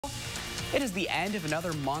It is the end of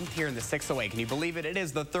another month here in the 608. Can you believe it? It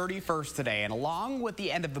is the 31st today, and along with the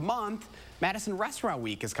end of the month, Madison Restaurant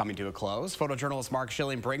Week is coming to a close. Photojournalist Mark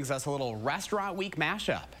Schilling brings us a little Restaurant Week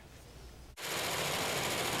mashup.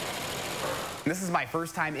 This is my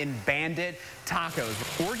first time in Bandit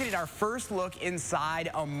Tacos. We're getting our first look inside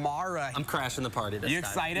Amara. I'm crashing the party this time. You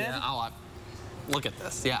excited? Yeah, look at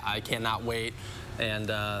this. Yeah, I cannot wait. And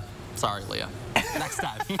sorry, Leah. Next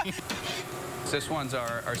time. This one's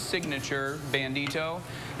our signature bandito.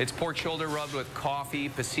 It's pork shoulder rubbed with coffee,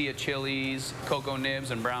 pasilla chilies, cocoa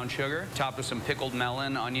nibs, and brown sugar, topped with some pickled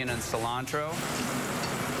melon, onion, and cilantro.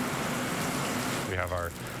 We have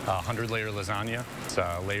our 100-layer lasagna. It's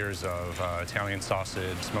layers of Italian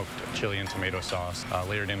sausage, smoked chili and tomato sauce,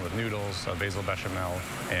 layered in with noodles, basil bechamel,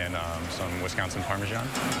 and some Wisconsin Parmesan.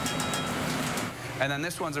 And then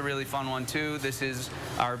this one's a really fun one, too. This is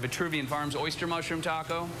our Vitruvian Farms oyster mushroom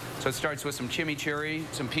taco. So it starts with some chimichurri,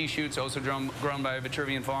 some pea shoots, also grown by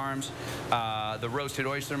Vitruvian Farms, the roasted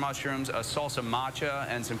oyster mushrooms, a salsa matcha,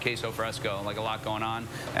 and some queso fresco, like a lot going on.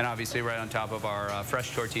 And obviously right on top of our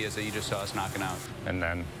fresh tortillas that you just saw us knocking out. And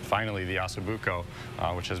then finally the ossobuco,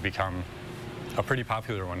 which has become a pretty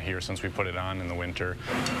popular one here since we put it on in the winter.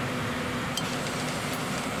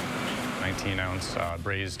 19-ounce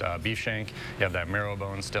braised beef shank. You have that marrow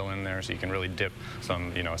bone still in there, so you can really dip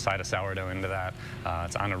some, a side of sourdough into that.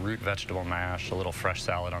 It's on a root vegetable mash, a little fresh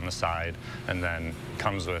salad on the side, and then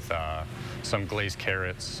comes with some glazed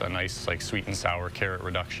carrots, a nice sweet and sour carrot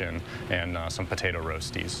reduction, and some potato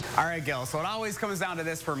roasties. All right, Gil, so it always comes down to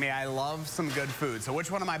this for me. I love some good food. So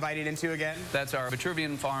which one am I biting into again? That's our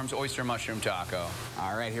Vitruvian Farms oyster mushroom taco.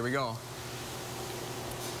 All right, here we go.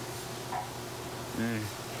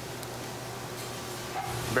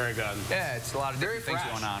 Very good. Yeah, it's a lot of different things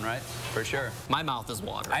going on, right? For sure. My mouth is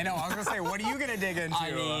watering. I know. I was going to say, what are you going to dig into?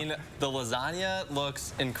 I mean, the lasagna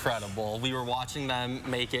looks incredible. We were watching them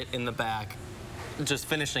make it in the back, just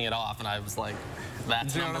finishing it off, and I was like,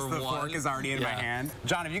 that's number one. The fork is already in my hand.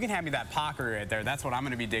 John, if you can hand me that poker right there, that's what I'm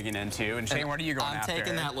going to be digging into. And Shane, what are you going after? I'm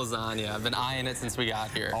taking that lasagna. I've been eyeing it since we got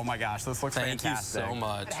here. Oh my gosh, this looks fantastic. Thank you so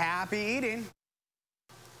much. Happy eating.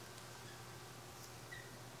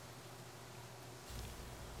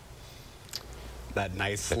 That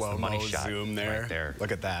nice slow-mo zoom there. Right there.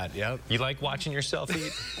 Look at that. Yep. You like watching yourself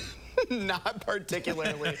eat? Not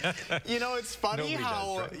particularly. It's funny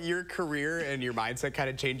how your career and your mindset kind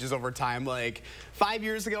of changes over time. Like 5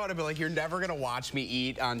 years ago, I'd be like, you're never going to watch me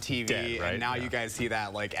eat on TV. Dead, right? And now you guys see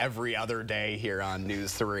that like every other day here on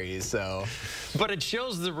News 3. So, but it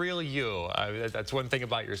shows the real you. That's one thing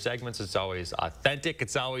about your segments. It's always authentic.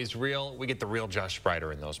 It's always real. We get the real Josh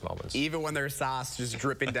Spreiter in those moments. Even when there's sauce just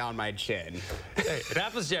dripping down my chin. Hey, it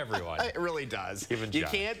happens to everyone. It really does. Even you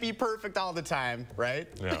Josh. Can't be perfect all the time, right?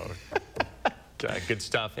 No. Good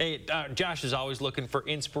stuff. Hey, Josh is always looking for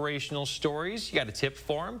inspirational stories. You got a tip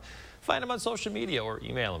for him? Find him on social media or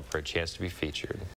email him for a chance to be featured.